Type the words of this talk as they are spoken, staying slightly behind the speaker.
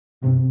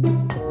Oh,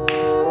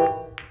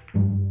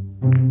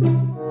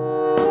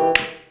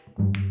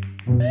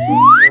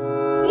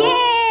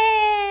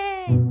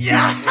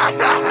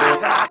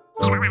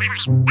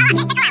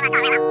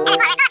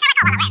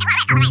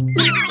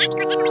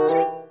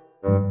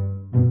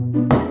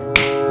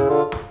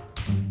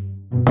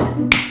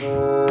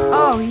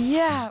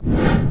 yeah.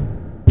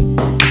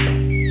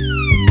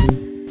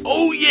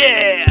 Oh,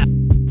 yeah!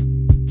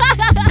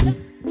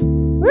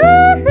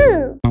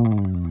 Woohoo!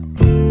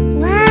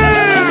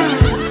 Wow!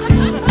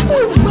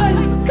 Oh my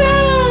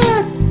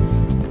God!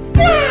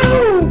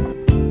 Wow!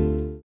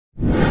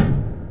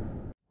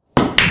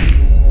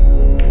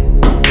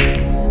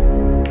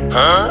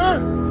 Huh?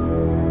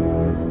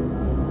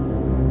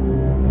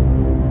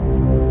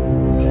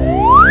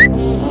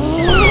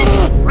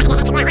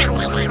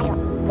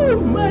 Oh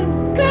my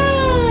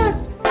God!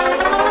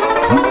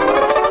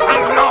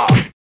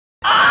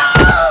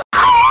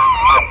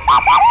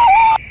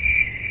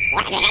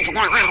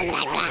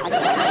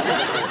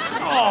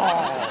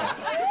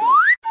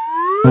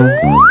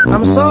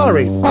 I'm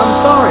sorry. I'm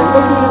sorry. What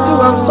are you gonna do?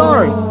 I'm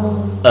sorry.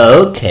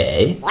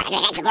 Okay.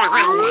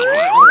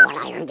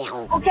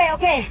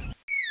 Okay.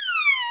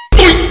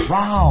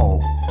 Wow.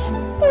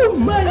 Oh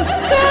my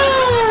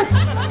God!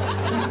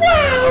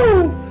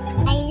 Wow!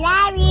 I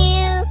love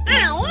you. I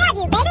love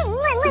you, baby.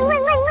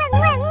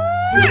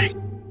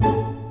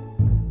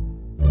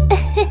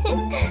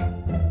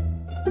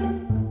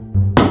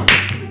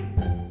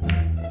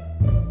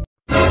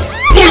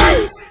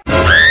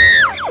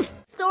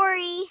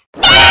 Sorry.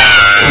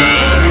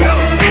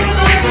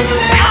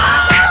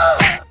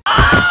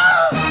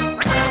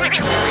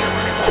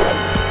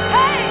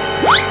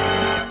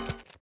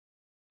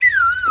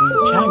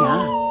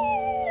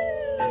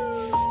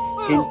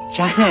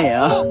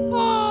 괜찮아요.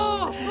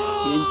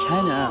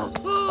 괜찮아.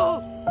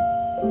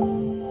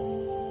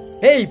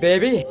 Hey,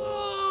 baby.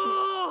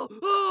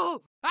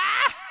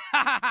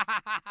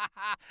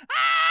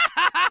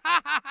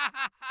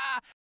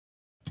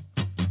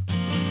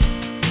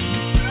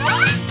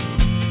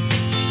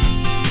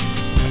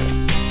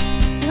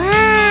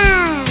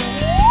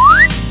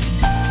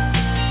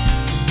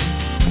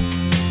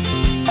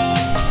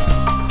 Wow!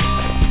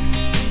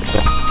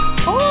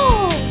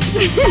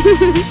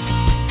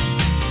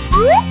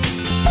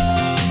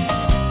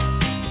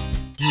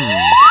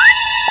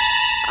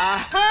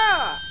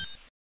 Aha!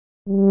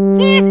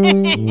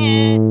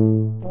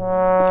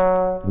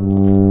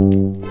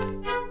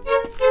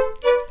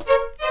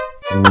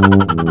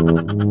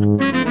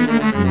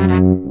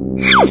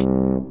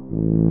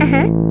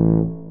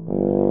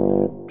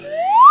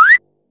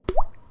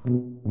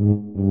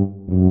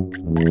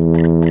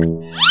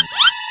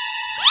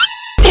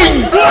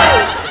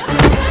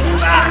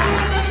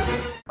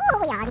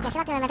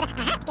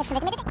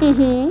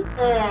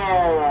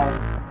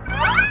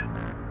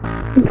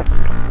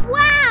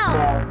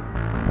 Wow!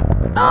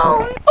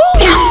 Oh!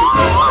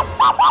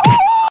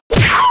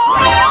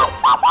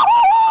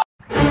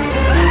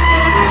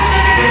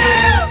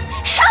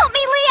 Help me,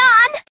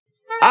 Leon!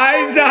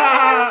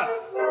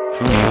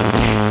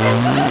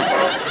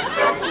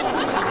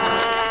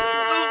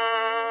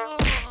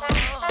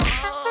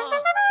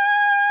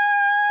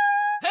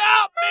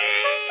 Help me!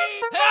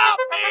 Help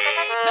me!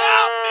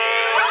 Help me!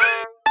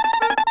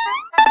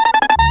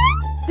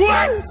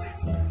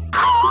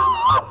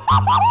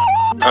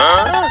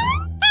 Huh?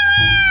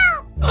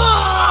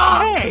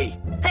 Hey!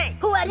 Hey,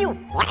 who are you?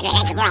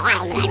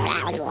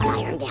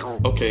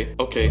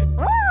 Okay.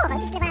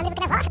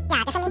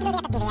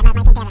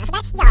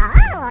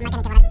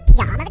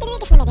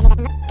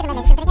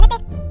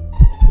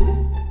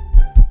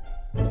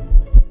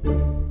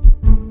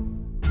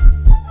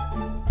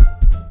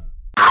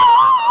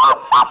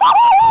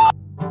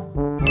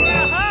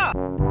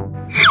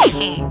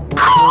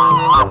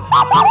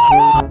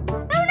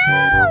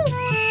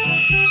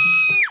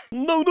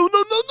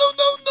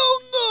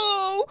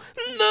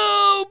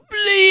 No,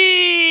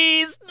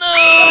 please, no!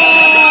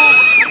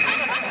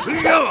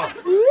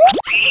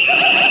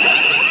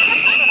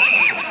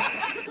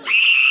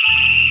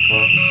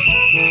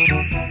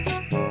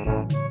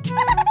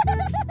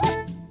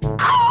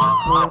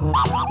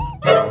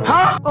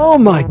 Oh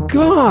my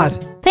God!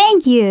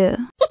 Thank you.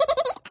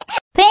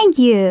 Thank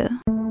you.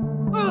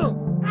 Help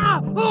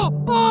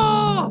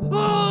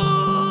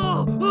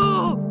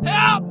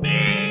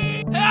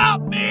me!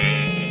 Help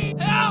me!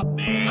 Help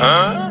me!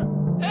 Huh?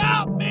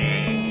 Help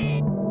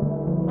me!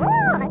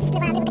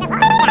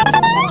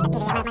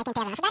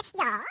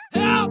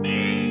 Help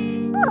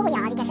me!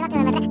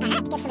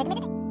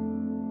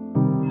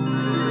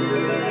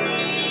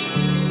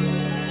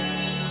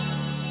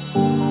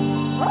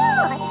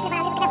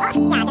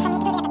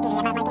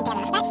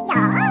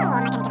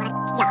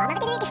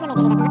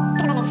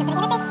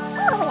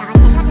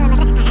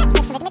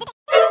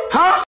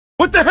 Huh?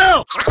 What the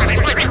hell?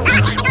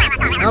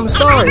 I'm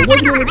sorry.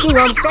 What are you gonna do?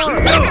 I'm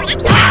sorry.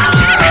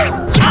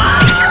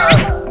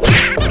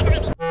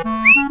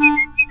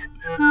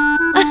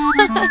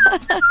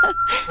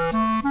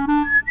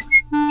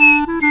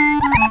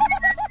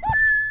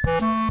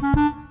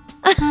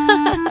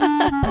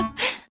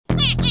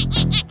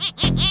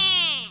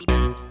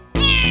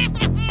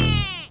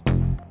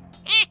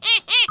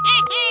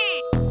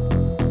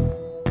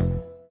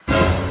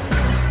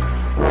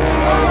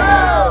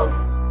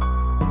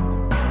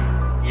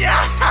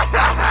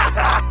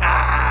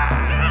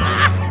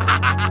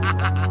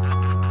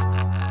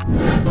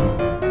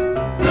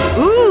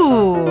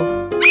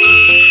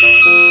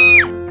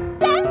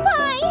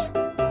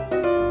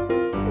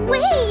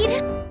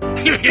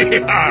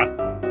 Yeah!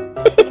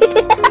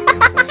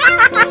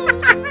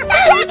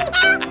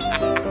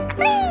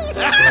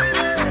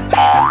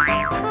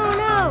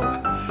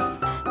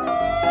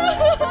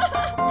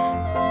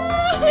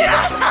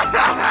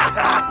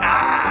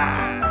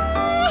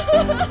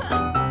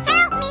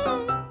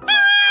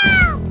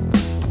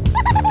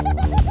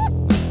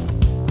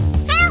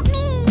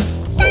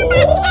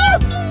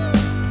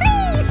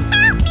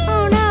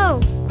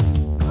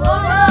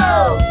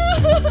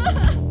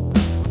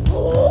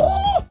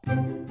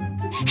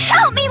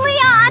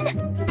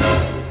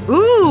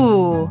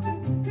 Ooh!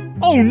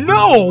 Oh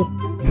no!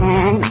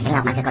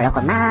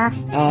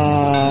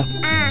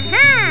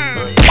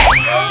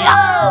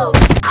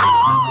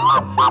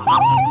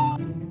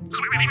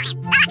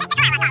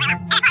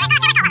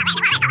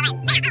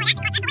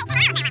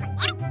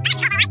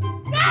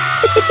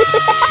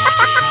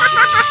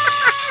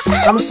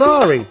 I'm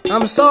sorry.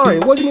 I'm sorry.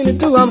 What do you mean to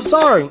do? I'm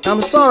sorry.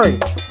 I'm sorry.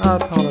 I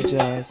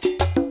apologize.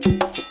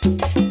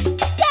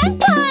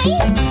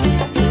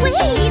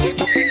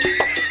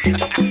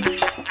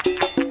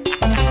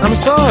 I'm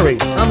sorry.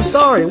 I'm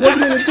sorry. What do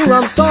you mean to do?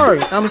 I'm sorry.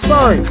 I'm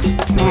sorry.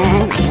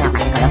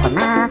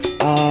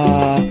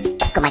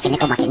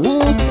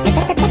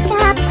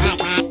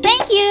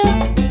 Thank you!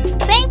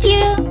 Thank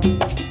you!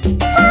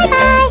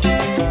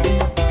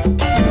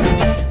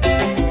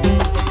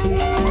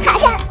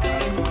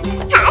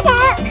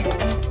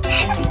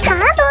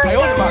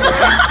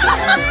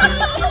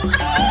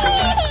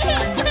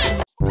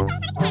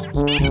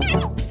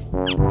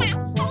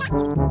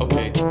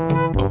 Okay,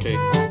 okay.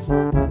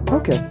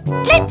 Okay.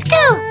 Let's go!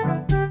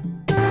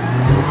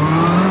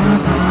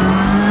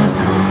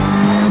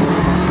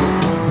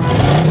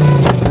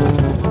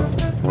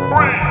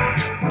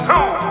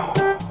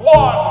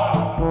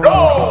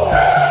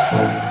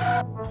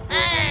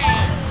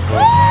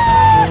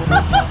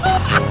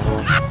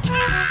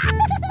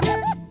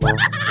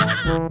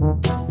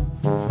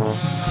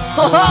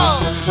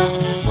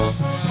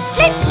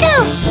 Let's go!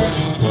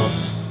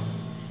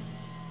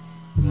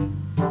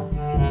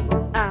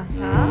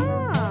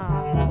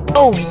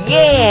 Oh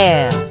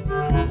yeah!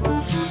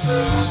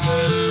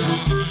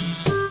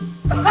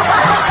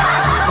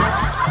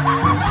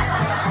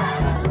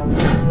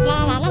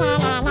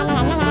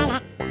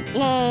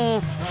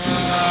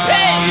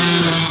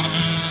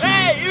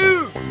 Hey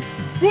you!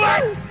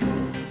 What?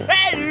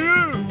 Hey you!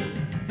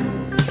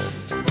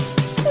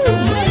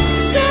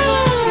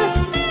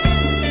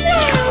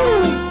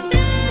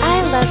 I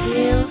love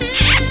you.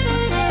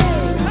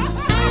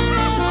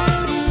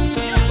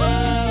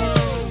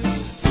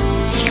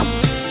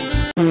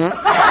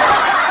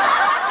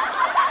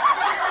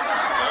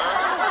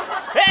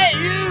 Hey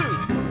you!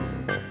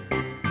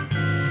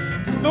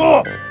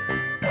 Stop!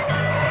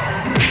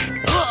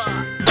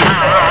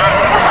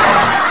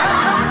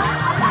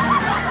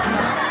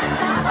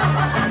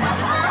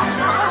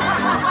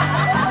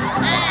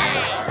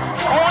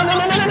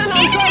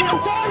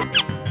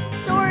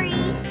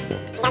 Sorry.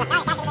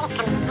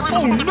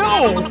 Oh no!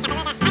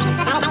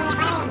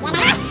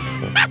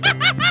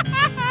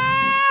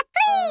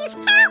 Please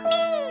help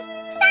me!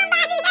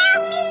 Somebody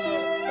help me!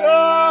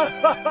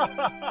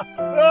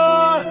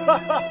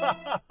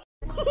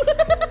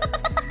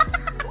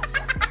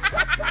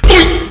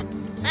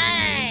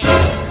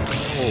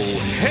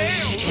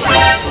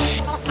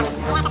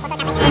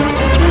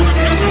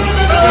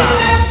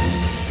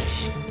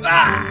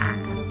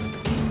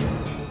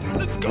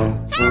 Let's go!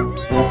 Help me!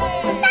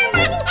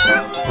 Somebody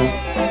help me!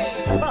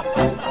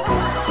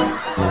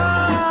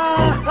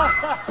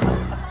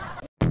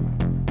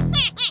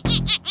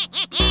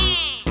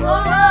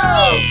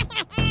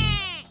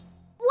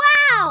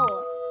 Wow!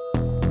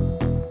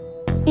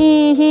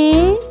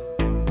 Mm-hmm.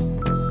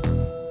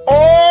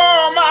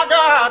 Oh my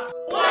god!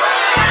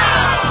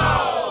 Wow!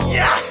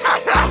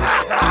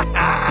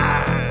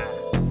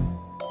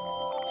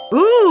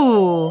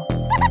 Ooh!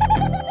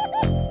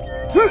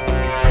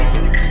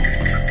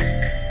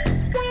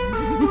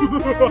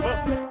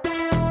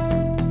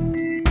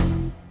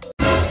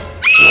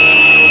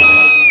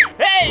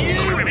 Hey you!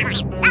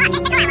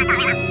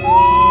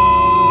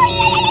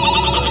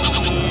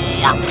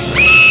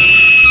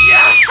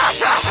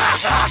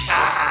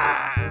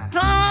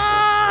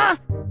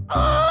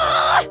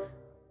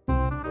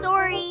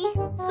 Sorry.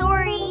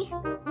 Sorry.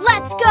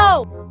 Let's go!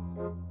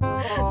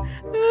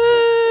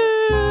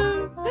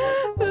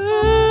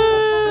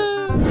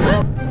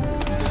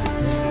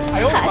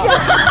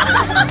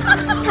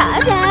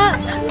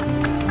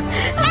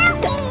 Help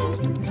me!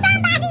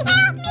 Somebody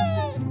help me!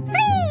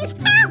 Please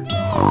help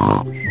me!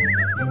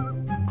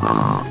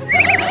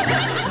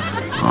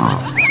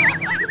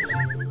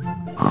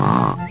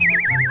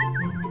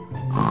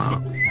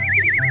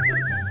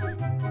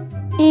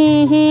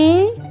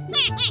 Mm-hmm.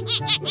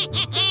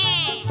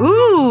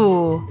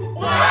 Ooh!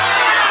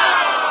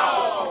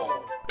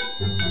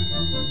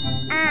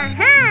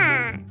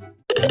 Uh-huh.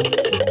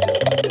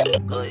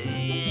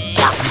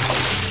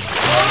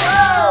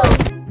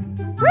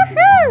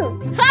 Woohoo!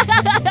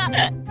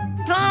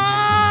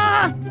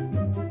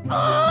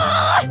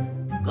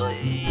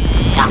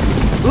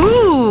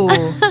 Ooh!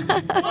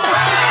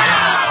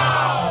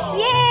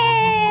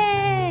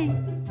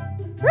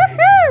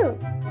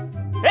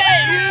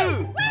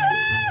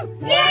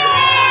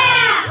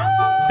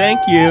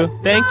 Thank you.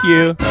 Thank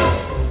you.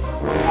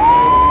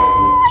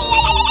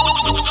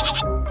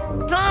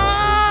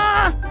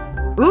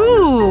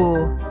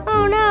 Ooh.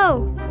 Oh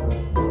no!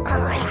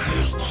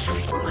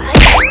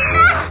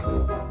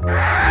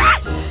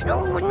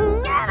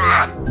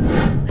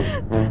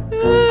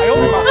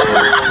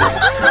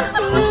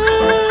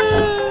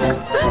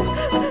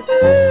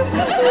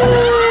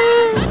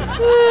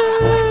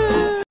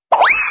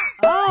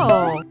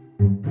 Oh.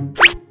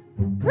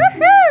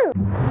 Woohoo!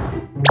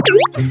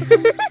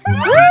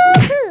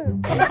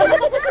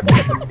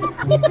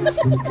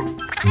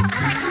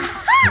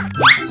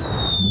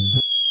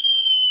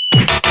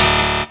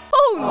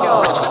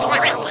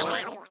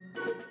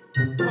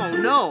 Oh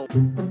no. Oh no!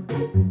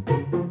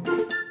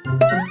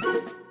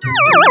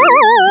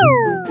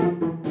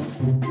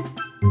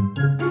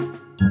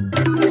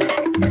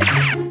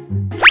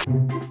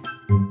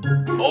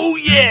 Oh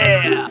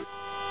yeah!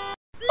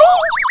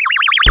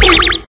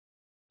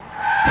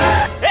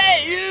 Hey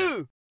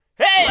you!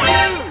 Hey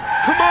you!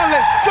 Come on,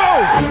 let's go!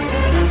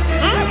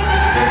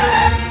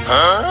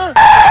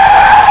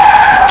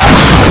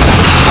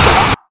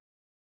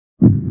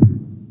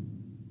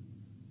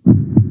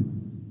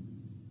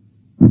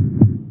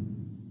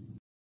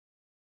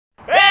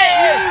 Hey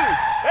you!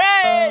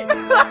 Hey!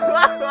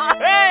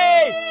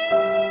 Hey!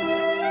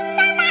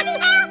 Somebody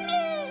help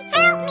me!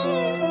 Help me!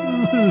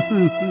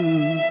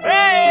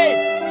 Hey!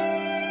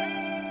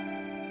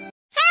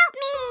 Help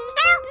me!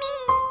 Help me!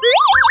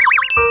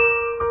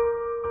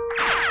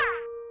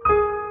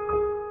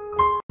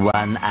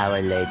 1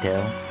 hour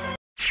later.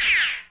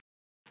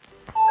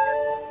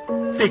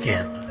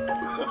 Begin.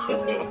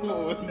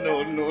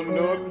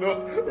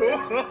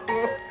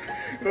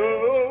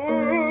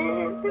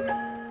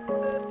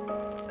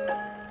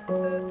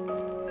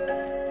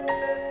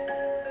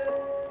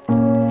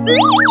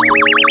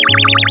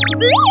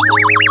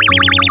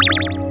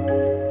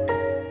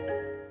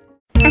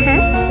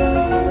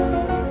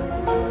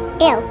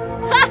 Ew.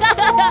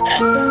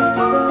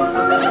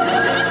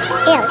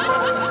 Ew.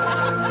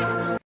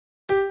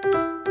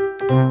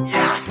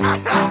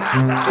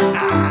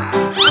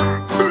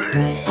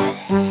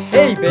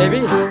 Hey,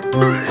 baby.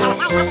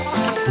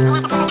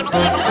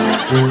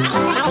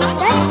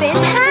 That's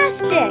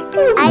fantastic.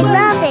 I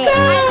love it. I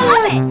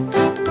love it.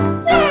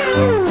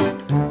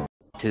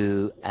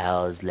 2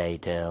 hours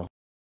later.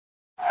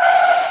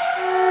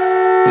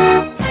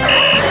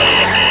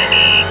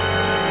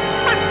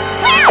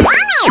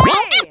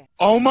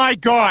 Oh my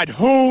god,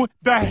 who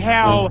the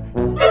hell?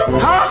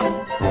 Huh?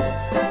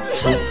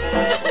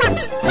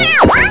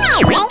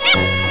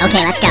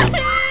 Okay, let's go.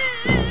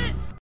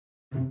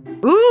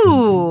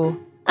 Ooh.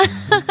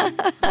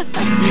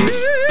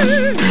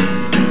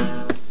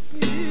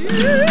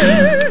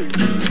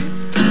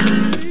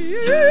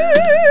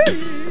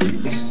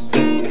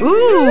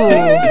 Ooh.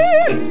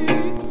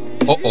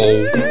 Uh-oh.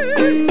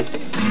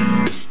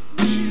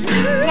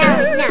 No,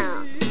 no.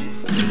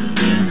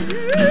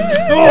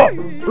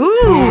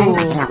 Ooh.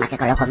 Makin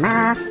kalau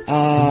koma,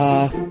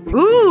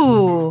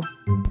 Ooh.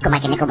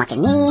 kumakin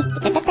ni,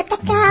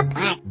 tap.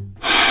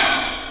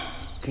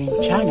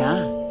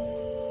 괜찮아.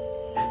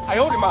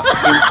 Ayaw di ma.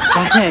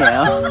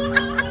 괜찮아요.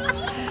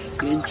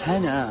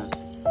 괜찮아.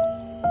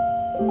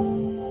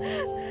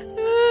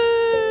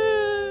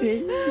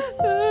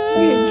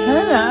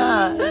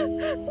 괜찮아.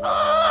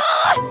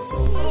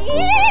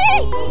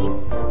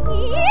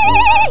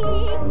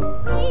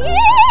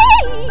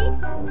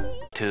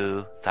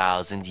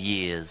 2,000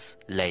 years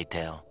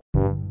later.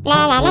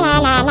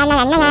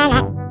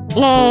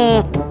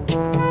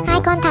 Hai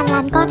con thằn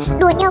lằn con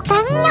đùa nhau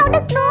cắn nhau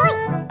đứt đuôi.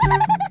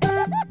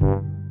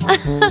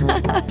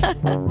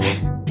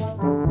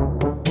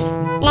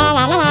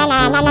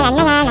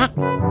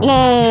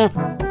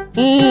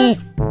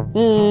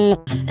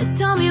 And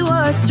tell me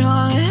what's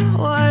wrong and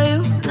why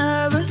you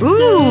never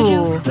said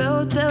you Ooh.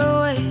 felt that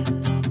way.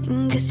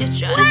 And guess you're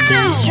trying to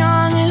stay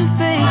strong and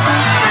fake a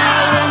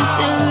smile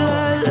until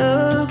I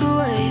look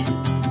away.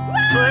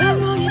 But I've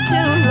known you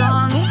too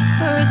long, it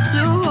hurts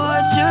to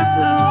watch your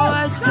blue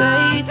eyes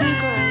fade to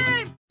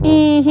gray.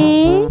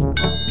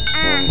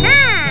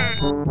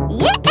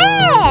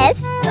 Yes!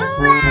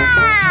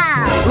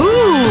 Wow!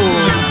 Ooh.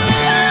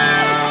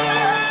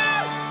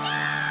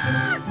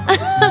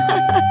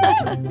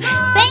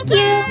 Thank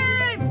you.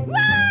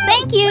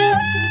 Thank you.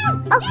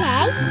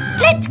 Okay,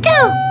 let's go!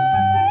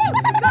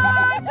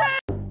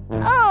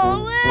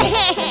 Oh.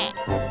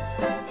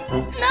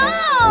 No.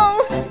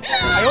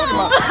 Ayaw di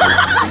ma.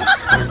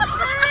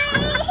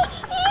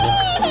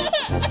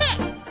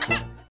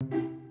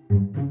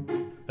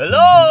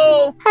 Hello?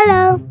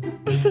 Hello.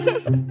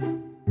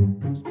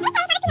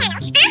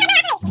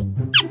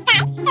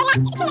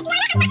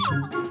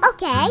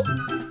 Okay.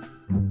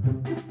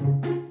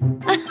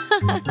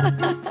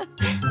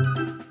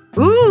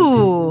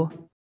 Ooh.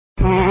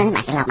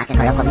 Makin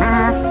kalau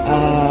koma,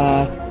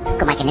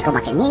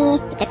 kumakin ni,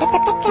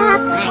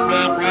 tap.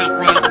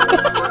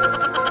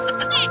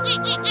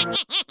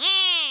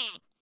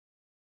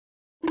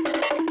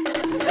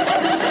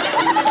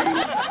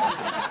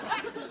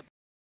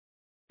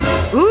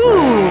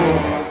 Ooh.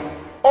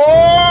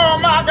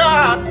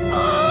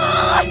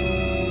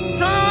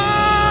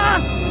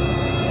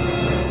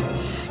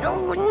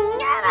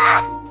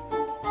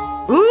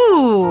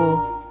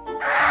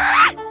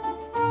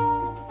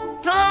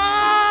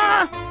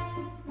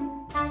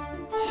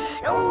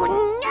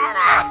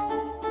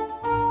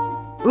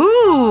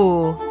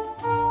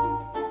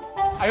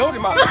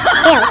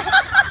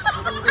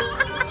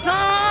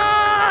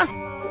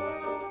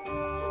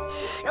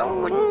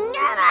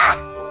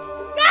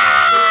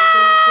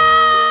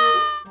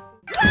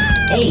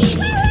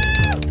 Haste.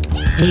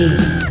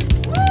 Haste.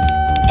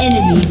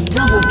 Enemy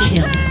double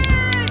kill.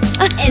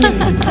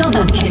 Enemy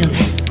double kill.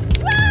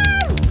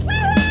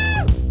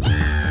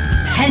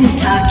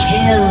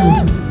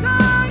 Pentakill.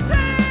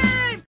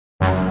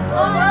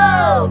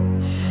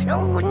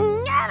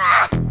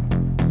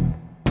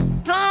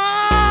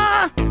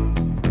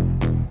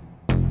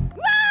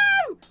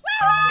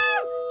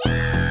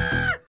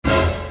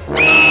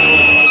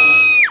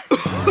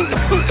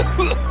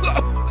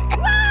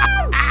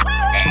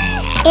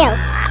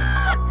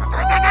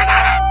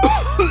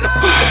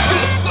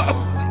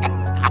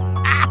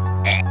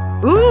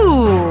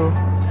 Ooh.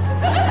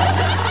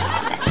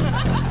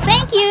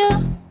 Thank you.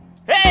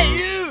 Hey,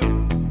 you!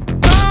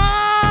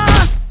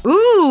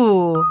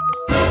 Ooh.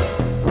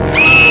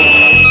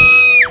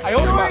 I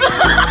opened my...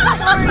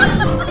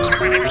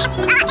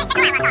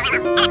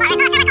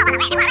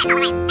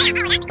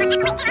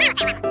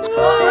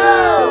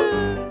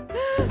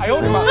 I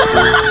opened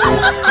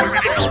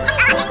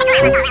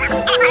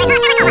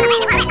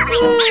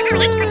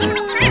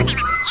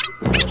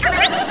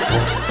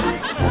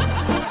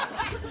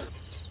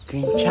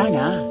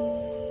괜찮아.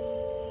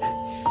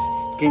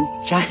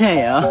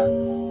 괜찮아요.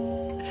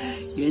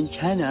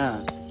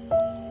 괜찮아.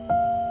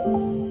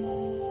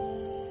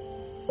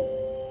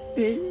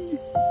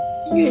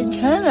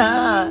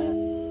 괜찮아.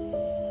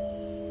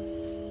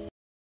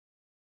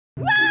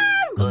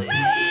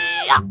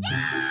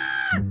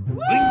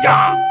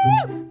 야!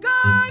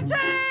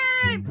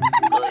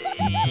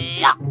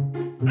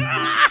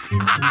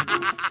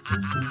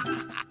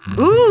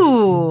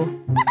 Ooh.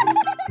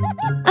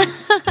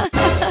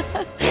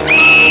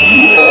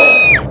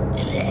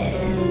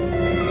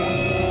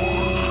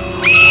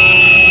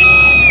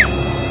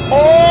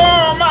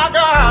 Oh my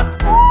God!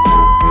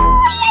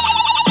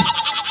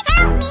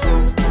 Help me!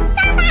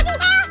 Somebody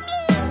help me!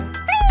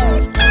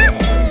 Please help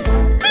me!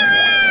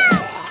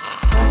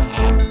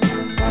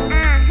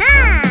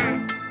 Help!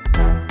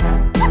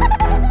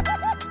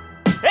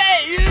 Hey,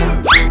 you!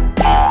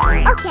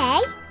 Okay.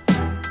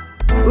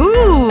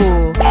 Ooh.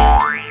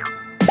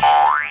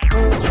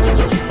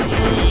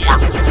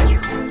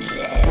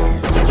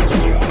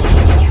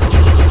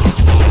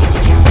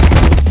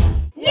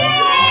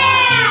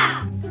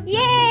 Yeah!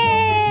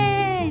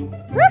 Yay!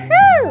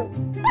 Woohoo!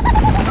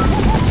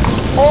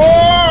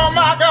 Oh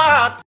my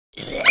God!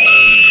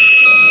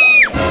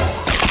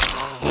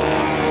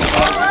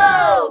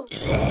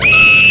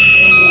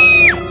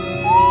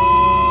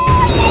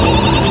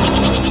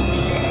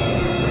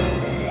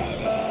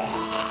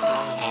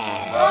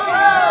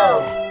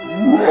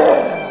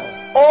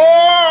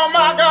 Oh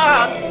my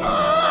God!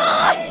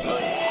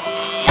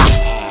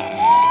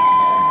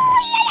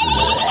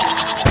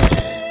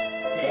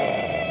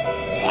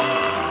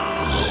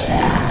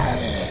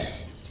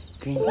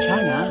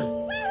 괜찮아.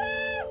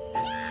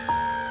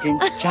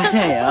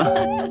 괜찮아요.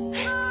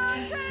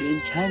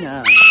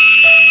 괜찮아.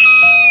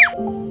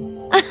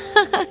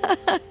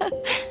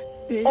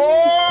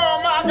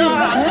 Oh my God!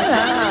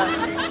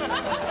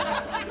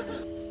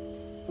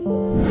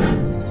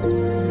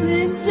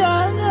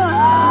 괜찮아.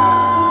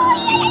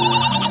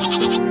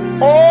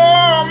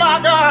 Oh my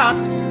God!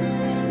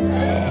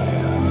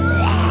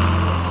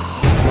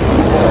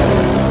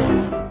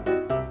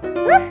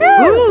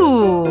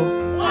 Ooh.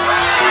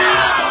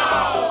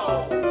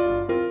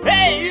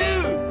 Hey, you!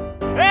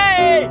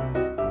 Hey!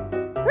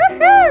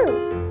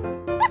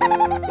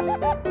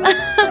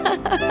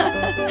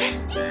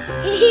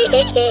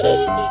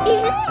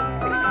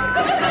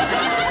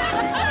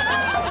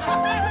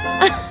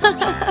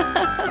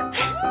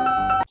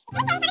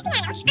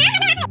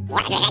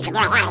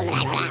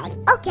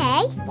 Okay.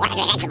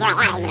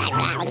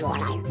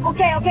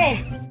 Okay, okay.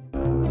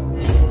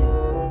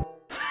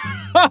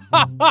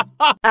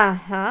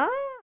 Uh-huh.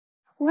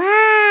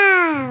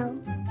 Wow.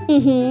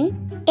 Mm-hmm.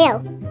 Ew.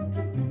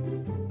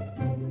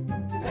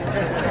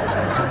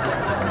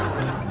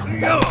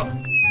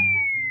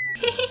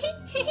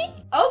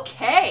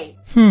 Okay.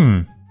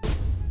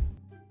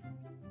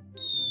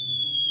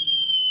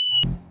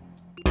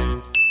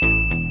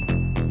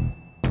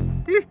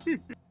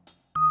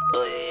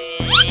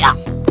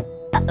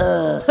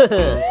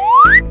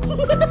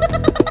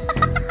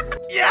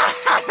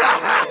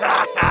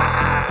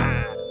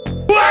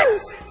 What?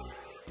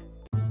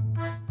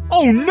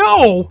 Oh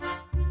no!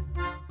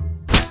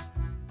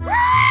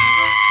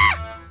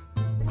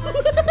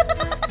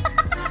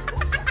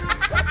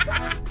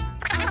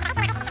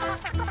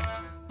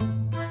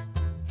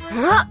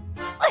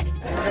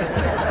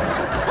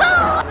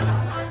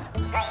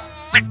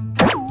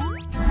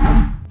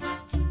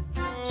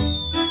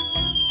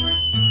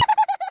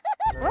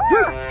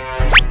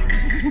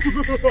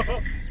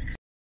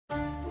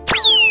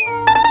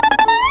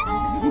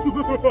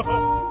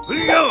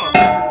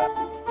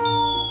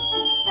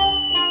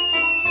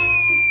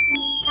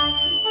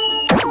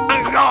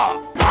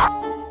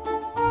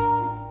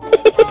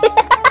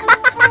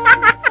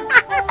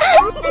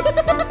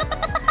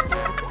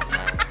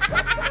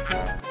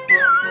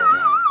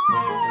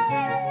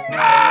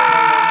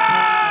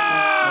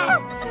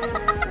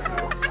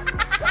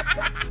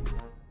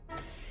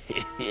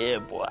 Yeah,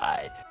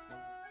 boy.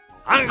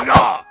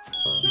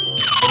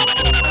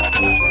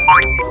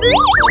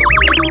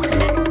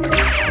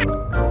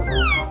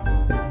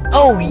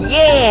 Oh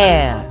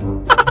yeah!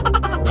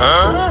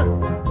 Huh?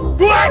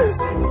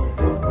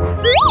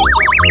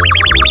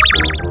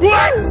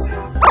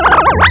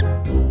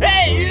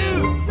 Hey, you!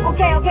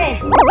 Okay,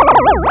 okay.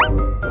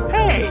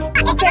 Hey!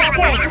 Okay,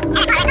 okay.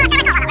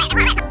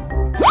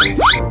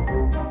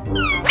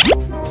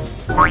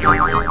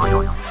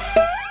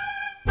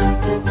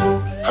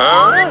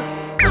 Huh?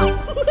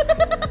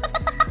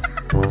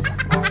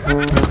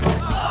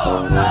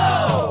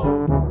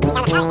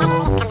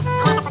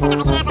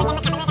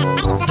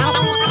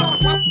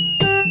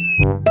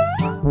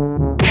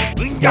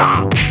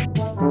 Yeah.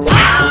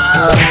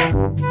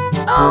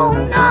 Oh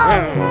no!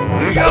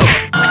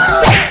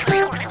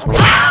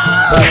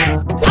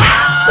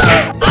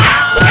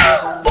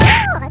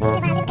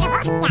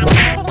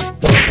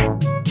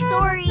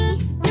 Sorry,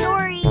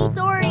 sorry,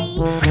 sorry.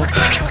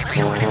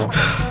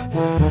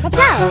 Let's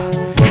go!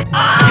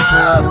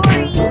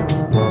 Sorry.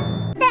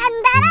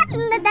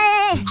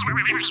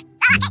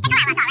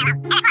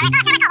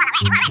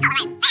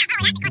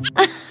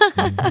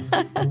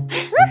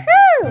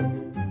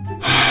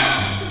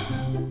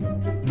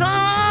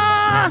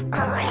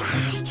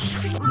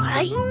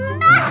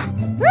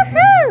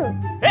 Woohoo!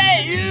 Hey,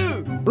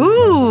 you!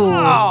 Ooh.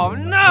 Oh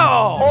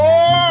no!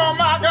 Oh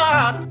my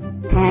God!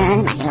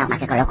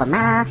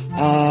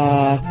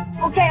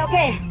 Okay,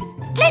 okay.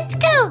 Let's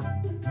go!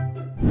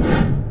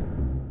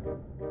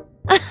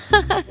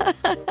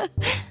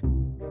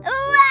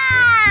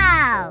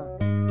 wow!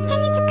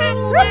 생일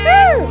축하합니다.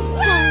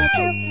 생일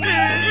축하합니다.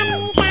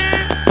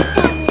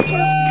 생일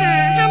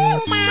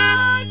축하합니다.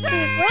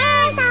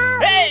 지구에서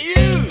Hey,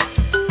 you!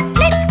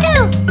 Let's go!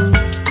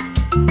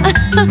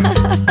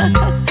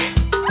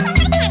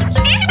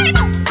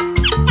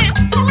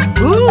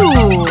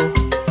 Ooh.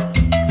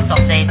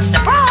 Sausage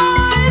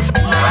surprise!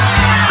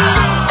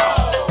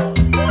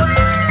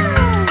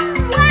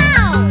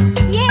 Wow!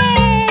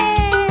 Yay!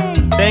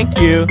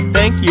 Thank you,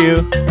 thank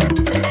you.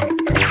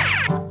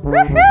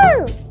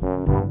 Woohoo!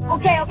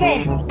 Okay,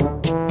 okay.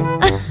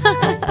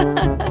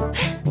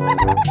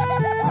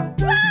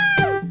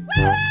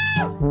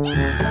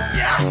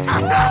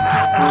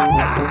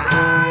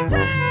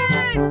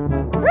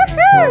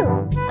 Woohoo!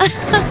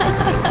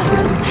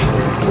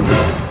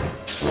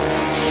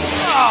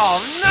 Oh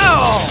no!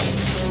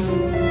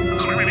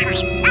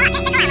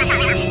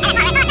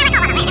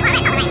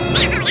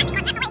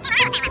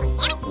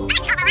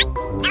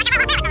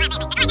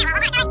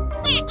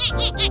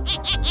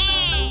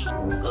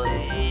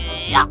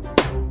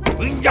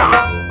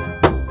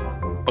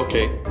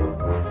 Okay.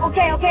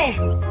 Okay, okay.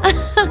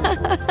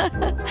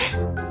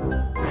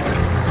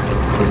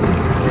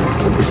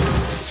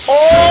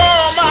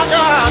 Oh my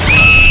God!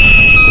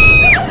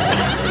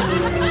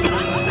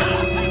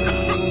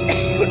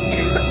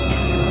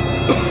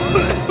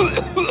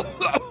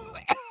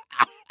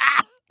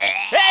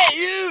 Hey,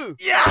 you!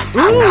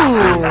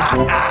 Ooh.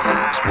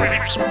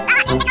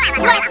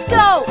 Let's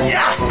go!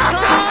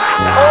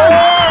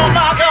 Oh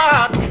my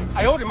God! I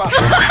owed him up.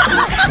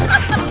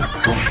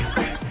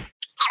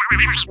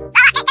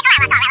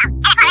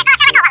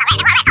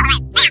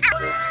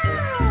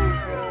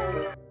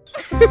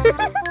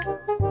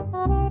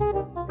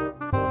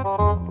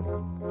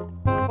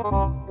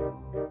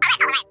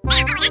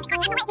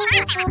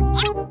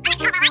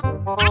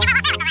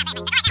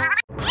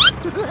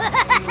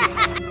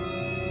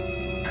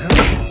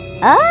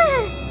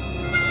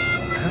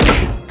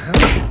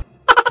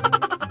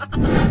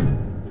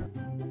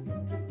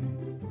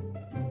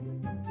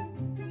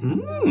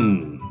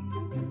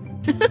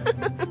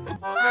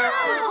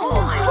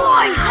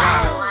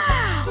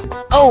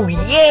 Oh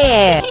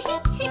yeah!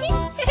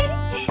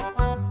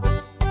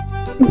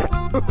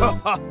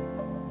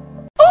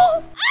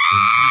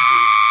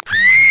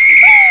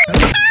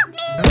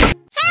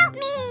 Help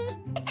me!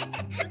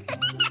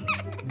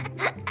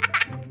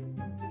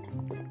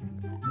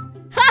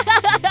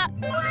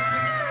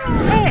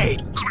 Hey!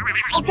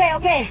 Okay,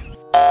 okay.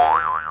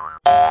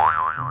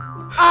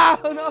 Ah,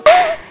 no!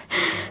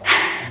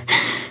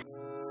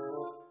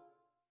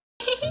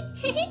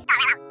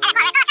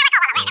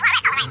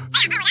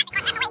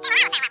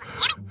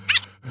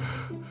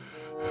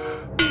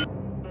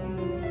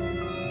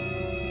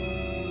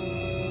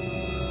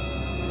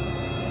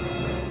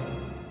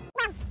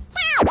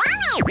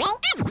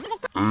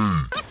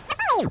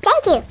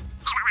 Thank you.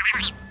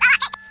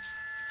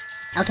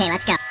 Okay,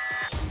 let's go.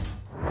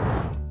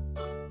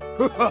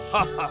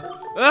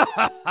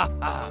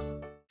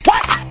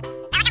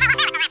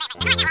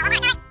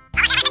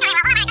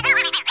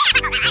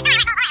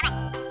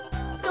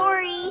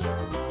 Sorry.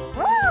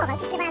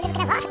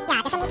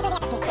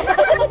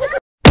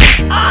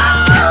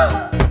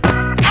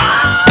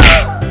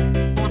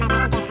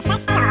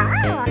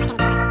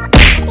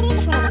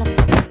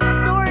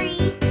 Sorry.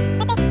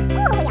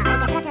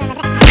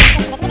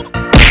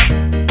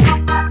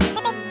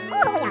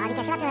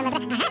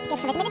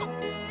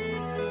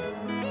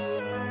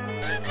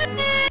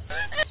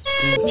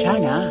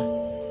 괜찮아.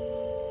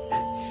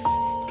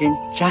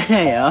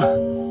 괜찮아요.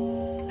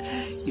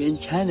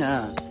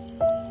 괜찮아.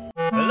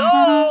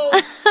 Hello.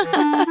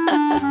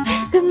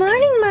 Good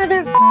morning,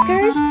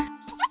 motherfuckers.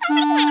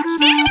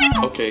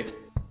 Okay.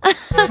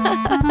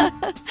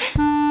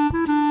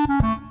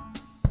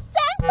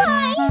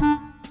 Senpai!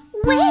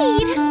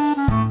 Wait!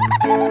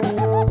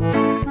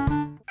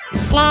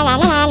 La la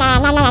la la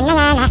la la la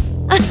la la.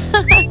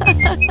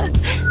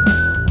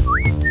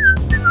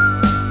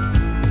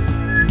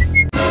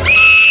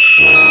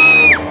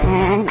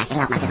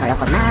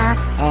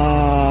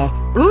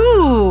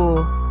 Ooh.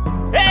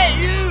 Hey,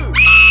 you.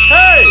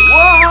 Hey,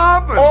 what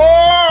happened?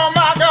 Oh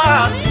my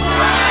God.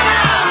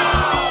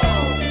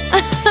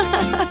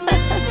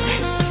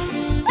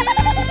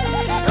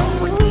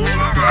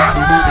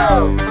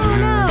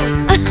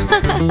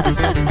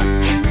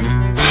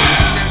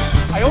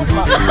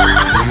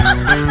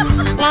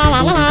 La la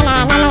la la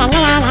la la la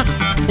la la.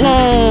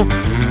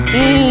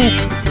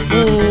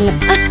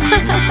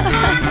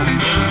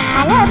 I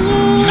love you.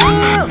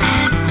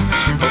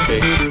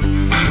 Okay.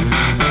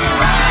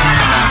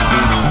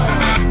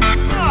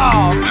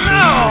 Oh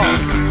no.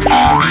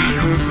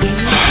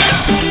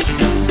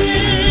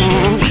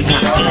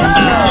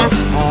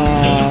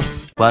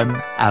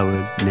 1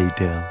 hour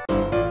later.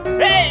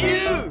 Hey,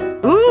 you.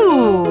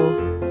 Ooh.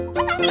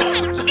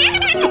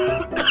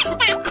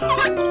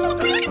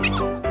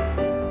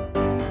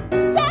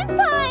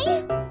 Senpai!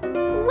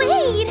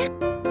 Wait!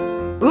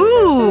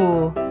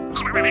 Ooh.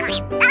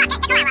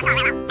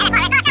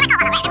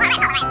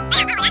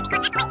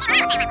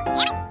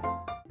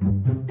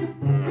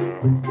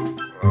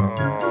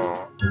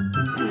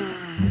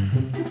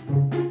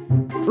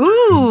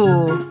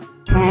 Ooh.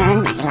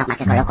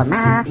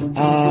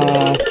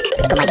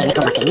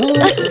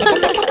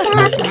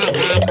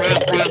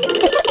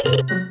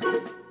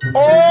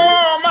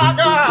 Oh my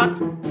God.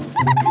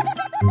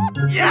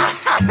 Yeah.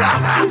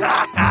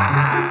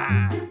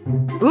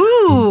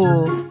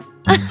 Ooh.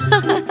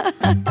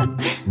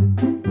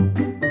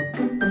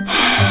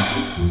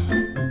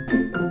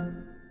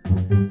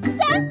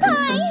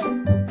 Senpai!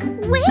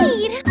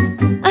 Wait!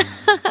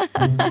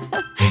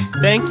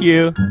 Thank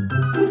you.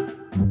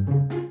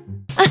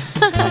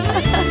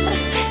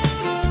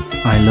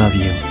 I love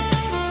you.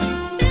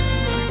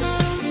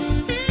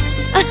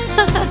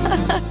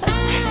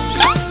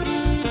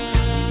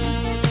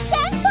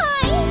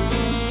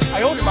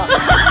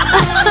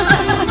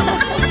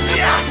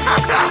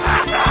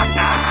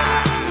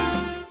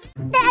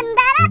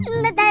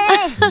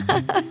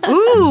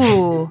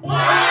 Ooh.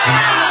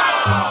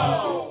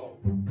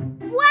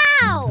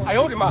 Wow!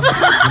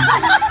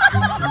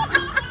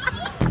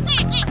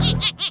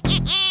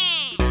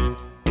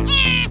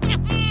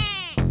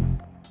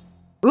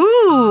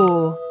 Ooh.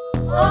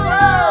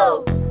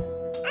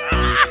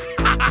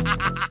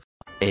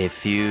 A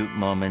few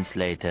moments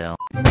later.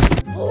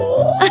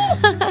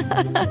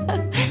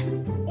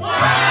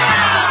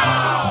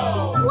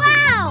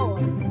 Wow!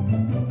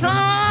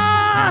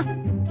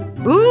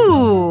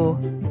 Ooh.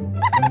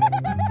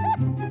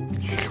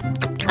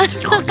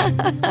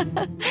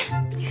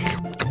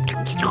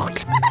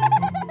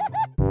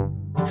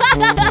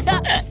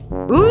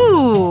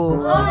 Ooh.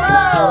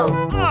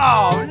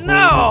 Oh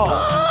no.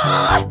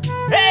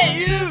 Hey,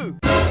 you.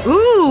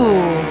 Ooh.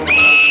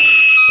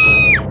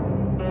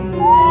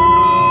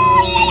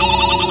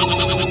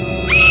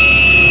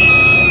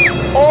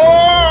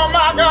 Oh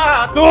my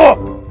God. Stop!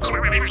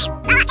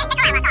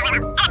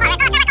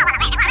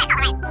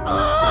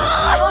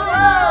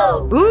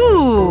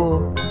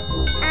 Ooh.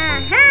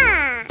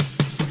 Aha!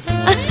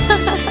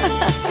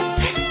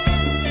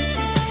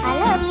 I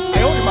love you.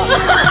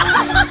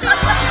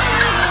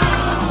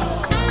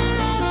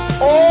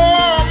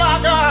 Oh my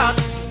God.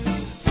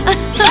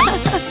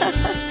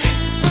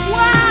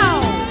 Wow!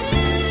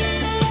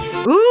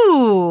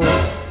 Ooh.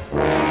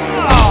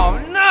 Oh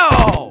no.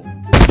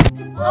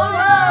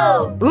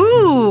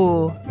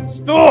 Ooh.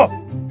 Stop!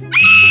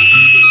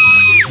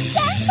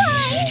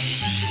 Senpai!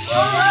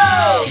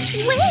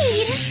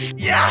 Wait!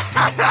 Yeah.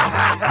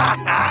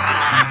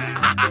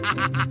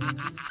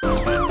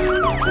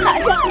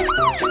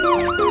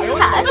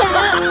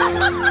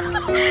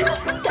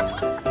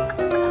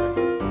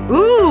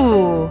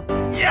 Ooh.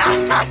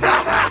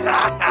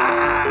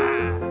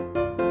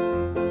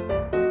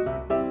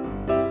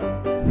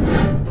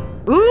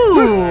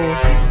 Ooh.